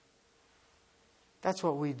 That's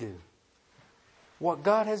what we do. What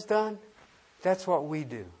God has done, that's what we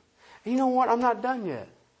do. And you know what? I'm not done yet.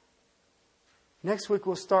 Next week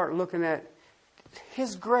we'll start looking at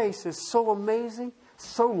His grace is so amazing,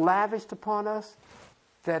 so lavished upon us,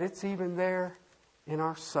 that it's even there in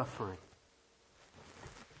our suffering.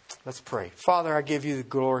 Let's pray. Father, I give you the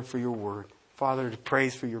glory for your word. Father, the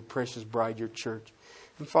praise for your precious bride, your church.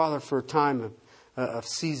 And Father, for a time of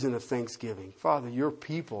season of thanksgiving. Father, your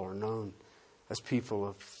people are known as people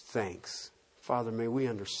of thanks. Father, may we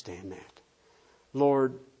understand that.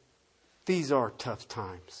 Lord, these are tough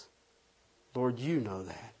times. Lord, you know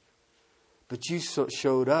that. But you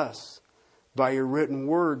showed us by your written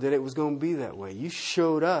word that it was going to be that way. You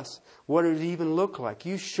showed us what it would even look like.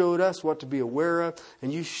 You showed us what to be aware of,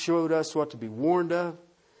 and you showed us what to be warned of.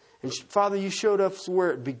 And Father, you showed us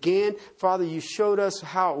where it began. Father, you showed us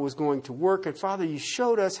how it was going to work. And Father, you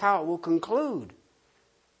showed us how it will conclude.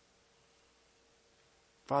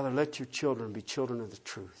 Father, let your children be children of the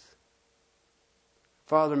truth.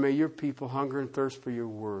 Father, may your people hunger and thirst for your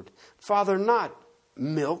word. Father, not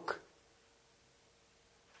milk,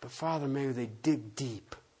 but Father, may they dig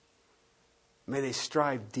deep. May they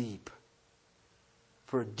strive deep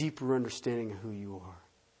for a deeper understanding of who you are.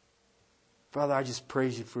 Father, I just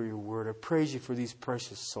praise you for your word. I praise you for these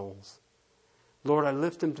precious souls. Lord, I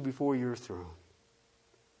lift them before your throne.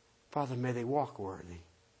 Father, may they walk worthy.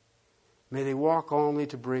 May they walk only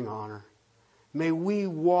to bring honor. May we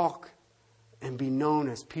walk and be known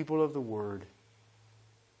as people of the word.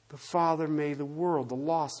 But Father, may the world, the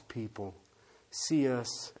lost people, see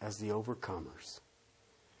us as the overcomers.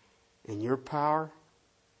 In your power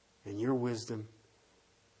and your wisdom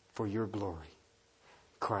for your glory.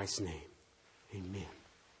 In Christ's name. Amen.